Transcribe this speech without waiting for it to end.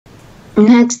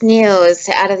Next news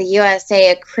out of the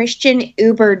USA, a Christian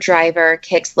Uber driver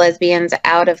kicks lesbians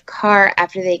out of car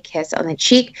after they kiss on the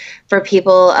cheek. For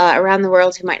people around the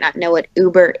world who might not know what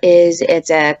Uber is,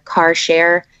 it's a car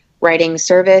share riding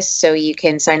service. So you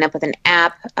can sign up with an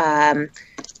app,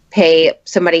 pay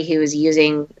somebody who is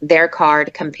using their car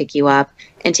to come pick you up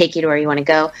and take you to where you want to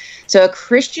go. So a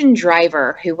Christian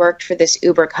driver who worked for this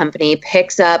Uber company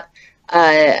picks up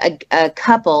a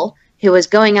couple who was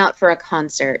going out for a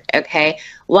concert, okay?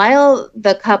 While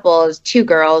the couple, two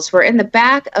girls, were in the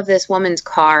back of this woman's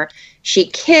car, she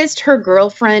kissed her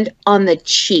girlfriend on the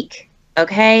cheek,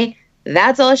 okay?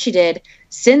 That's all she did.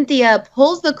 Cynthia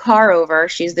pulls the car over,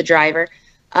 she's the driver,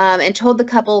 and told the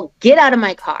couple, "Get out of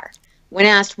my car." When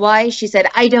asked why, she said,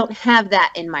 "I don't have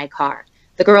that in my car."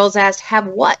 The girls asked, "Have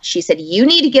what?" She said, "You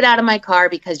need to get out of my car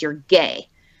because you're gay."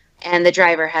 And the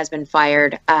driver has been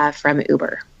fired from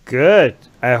Uber. Good.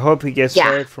 I hope he gets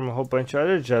fired from a whole bunch of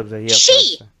other jobs that he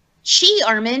applies. She,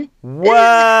 Armin.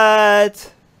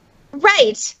 What?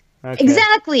 Right. Okay.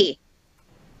 Exactly.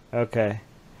 Okay.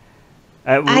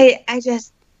 I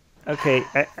just... Okay.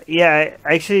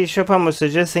 Actually, Chopin was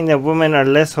suggesting that women are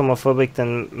less homophobic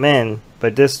than men,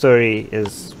 but this story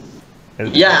is...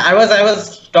 Yeah, I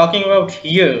was talking about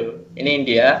here in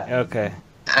India. Okay.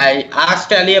 I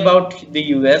asked Ali about the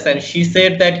US, and she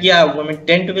said that women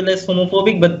tend to be less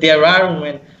homophobic, but there are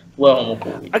women who are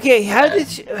homophobic. Okay,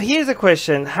 here's a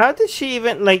question: how did she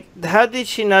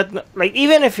not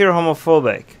even if you're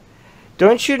homophobic,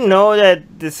 don't you know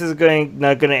that this is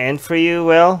not gonna end for you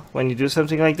well when you do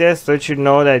something like this? Don't you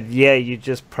know that you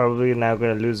just probably now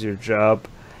gonna lose your job?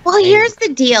 Well, here's the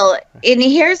deal, and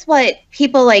here's what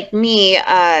people like me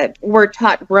were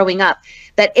taught growing up: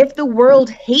 that if the world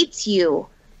hates you,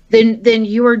 then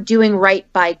you are doing right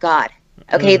by God.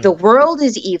 Okay, the world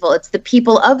is evil. It's the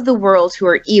people of the world who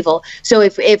are evil. So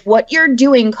if what you're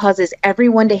doing causes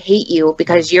everyone to hate you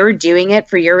because you're doing it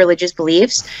for your religious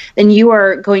beliefs, then you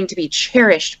are going to be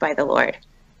cherished by the Lord.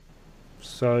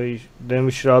 So then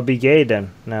we should all be gay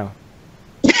then now.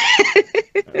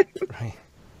 Right.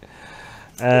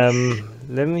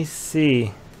 Let me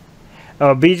see.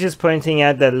 Oh, Beach is pointing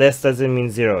out that less doesn't mean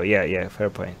zero. Yeah, fair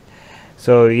point.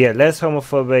 So less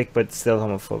homophobic, but still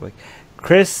homophobic.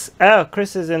 Chris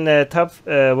is in the top,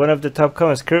 one of the top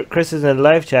comments. Chris is in the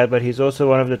live chat, but he's also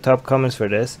one of the top comments for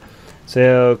this.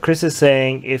 So Chris is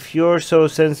saying, if you're so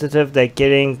sensitive that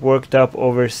getting worked up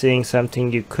over seeing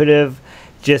something you could have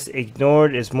just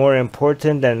ignored is more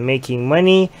important than making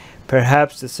money,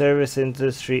 perhaps the service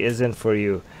industry isn't for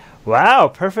you. Wow,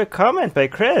 perfect comment by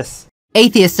Chris.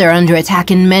 Atheists are under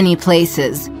attack in many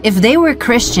places. If they were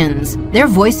Christians, their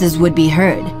voices would be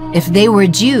heard. If they were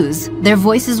Jews, their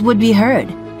voices would be heard.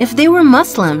 If they were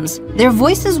Muslims, their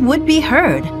voices would be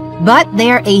heard. But they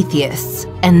are atheists,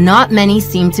 and not many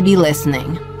seem to be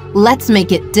listening. Let's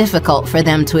make it difficult for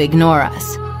them to ignore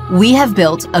us. We have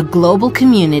built a global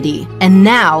community, and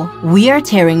now we are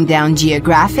tearing down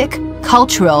geographic,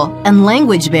 cultural, and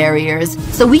language barriers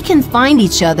so we can find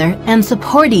each other and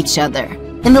support each other.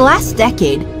 In the last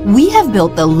decade, we have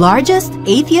built the largest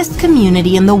atheist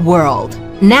community in the world.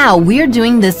 Now we're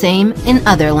doing the same in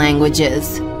other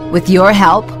languages. With your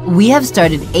help, we have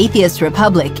started Atheist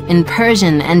Republic in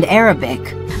Persian and Arabic.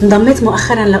 انضميت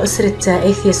مؤخرا لأسرة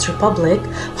Atheist Republic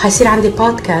وحيصير عندي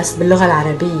بودكاست باللغة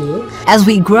العربية. As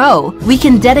we grow, we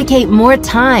can dedicate more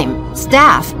time,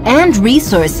 staff, and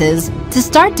resources to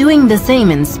start doing the same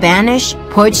in Spanish,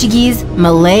 Portuguese,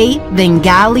 Malay,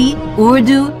 Bengali,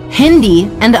 Urdu, Hindi,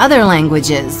 and other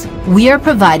languages. We are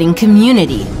providing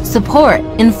community, support,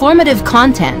 informative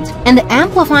content, and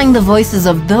amplifying the voices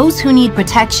of those who need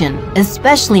protection,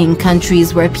 especially in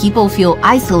countries where people feel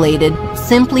isolated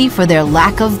simply for their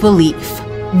lack of belief.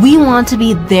 We want to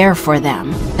be there for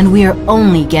them, and we are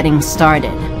only getting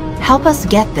started. Help us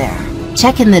get there.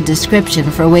 Check in the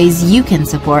description for ways you can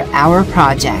support our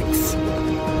projects.